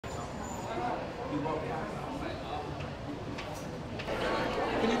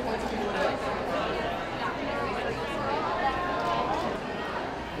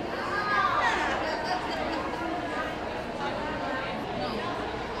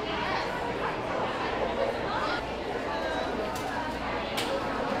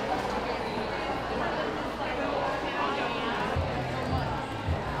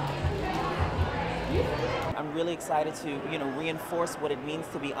I'm really excited to, reinforce what it means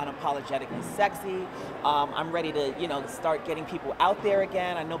to be unapologetically sexy. I'm ready to, start getting people out there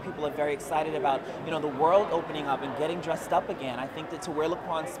again. I know people are very excited about, the world opening up and getting dressed up again. I think that to wear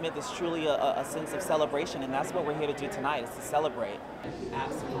LaQuan Smith is truly a sense of celebration, and that's what we're here to do tonight, is to celebrate.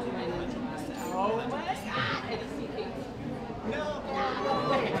 Absolutely, 100%. Oh my God! No!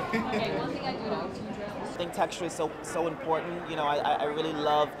 Hey, one thing I do know. I think texture is so important. I really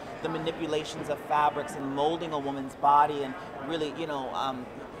love the manipulations of fabrics and molding a woman's body, and really,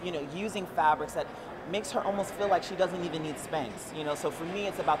 using fabrics that makes her almost feel like she doesn't even need Spanx. So for me,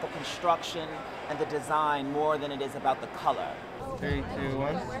 it's about the construction and the design more than it is about the color. 3, 2,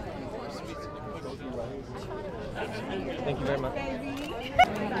 1. Thank you very much.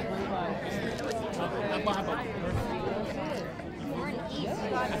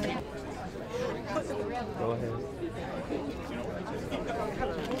 Go ahead.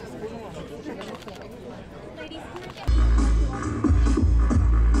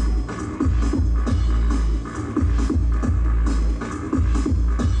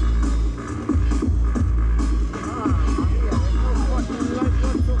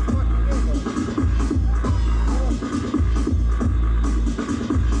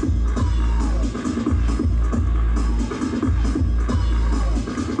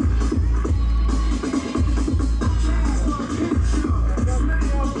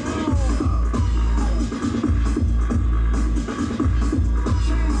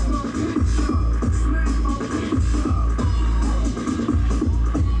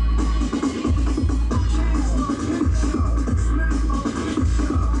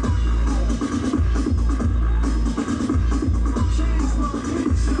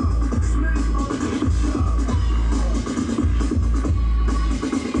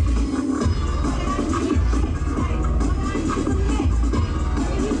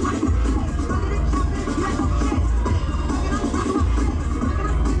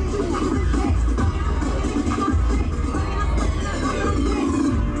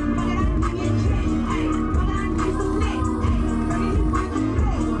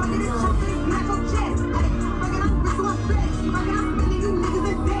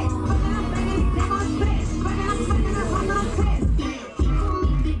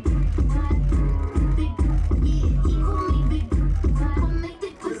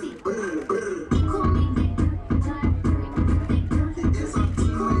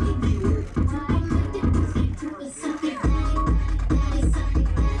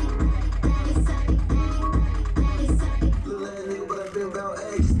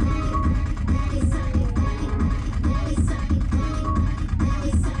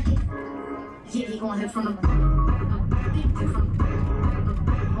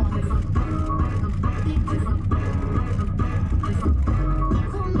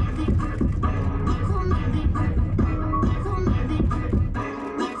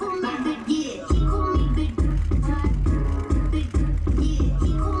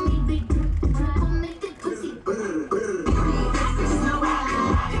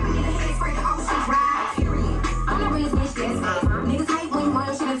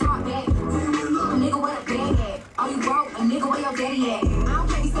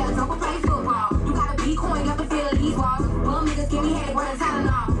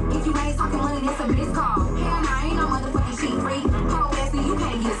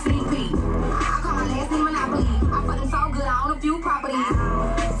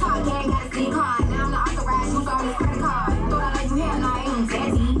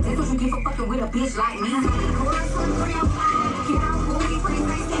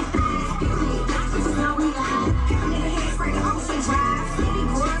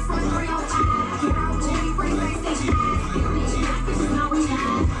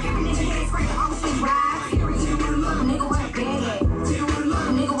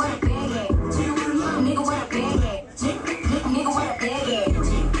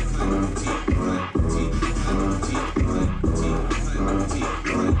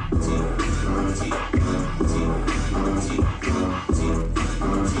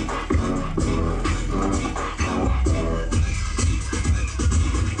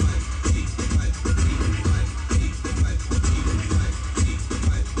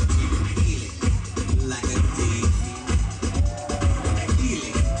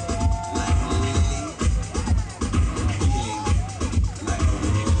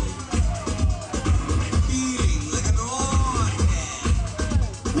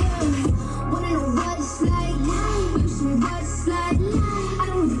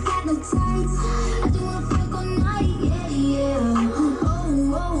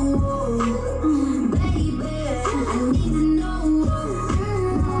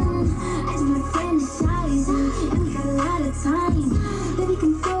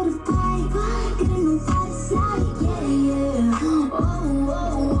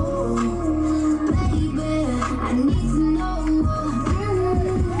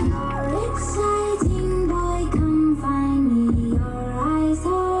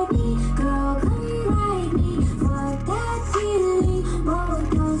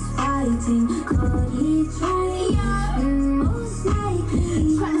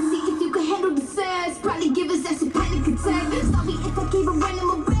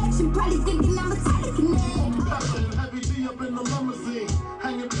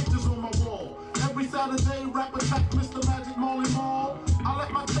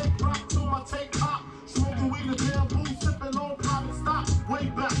 way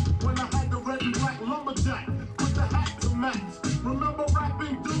back when I had the red and black lumberjack with the hat to match. Remember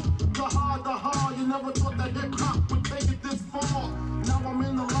rapping, dude? The hard, you never thought that hip-hop would take it this far. Now I'm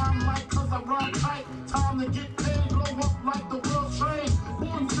in the limelight cause I rhyme tight. Time to get paid, blow up like the world trade.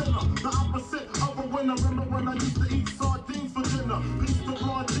 Born sinner, the opposite of a winner. Remember when I used to eat sardines for dinner? Peace to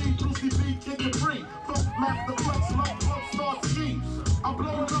Raw D, Brucey B, Kid and Free. Funk Master Flex, love, club, star ski. I'm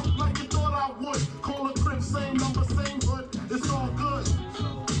blowing up like you thought I would. Call a crib, same number, same hood. It's all good.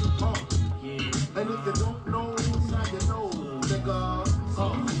 And if you don't know, now you know, nigga. So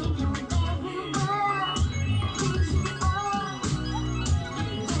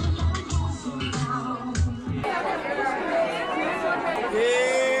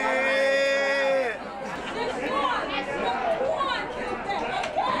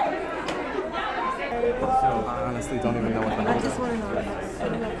I honestly don't even know what the I just want to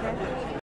know.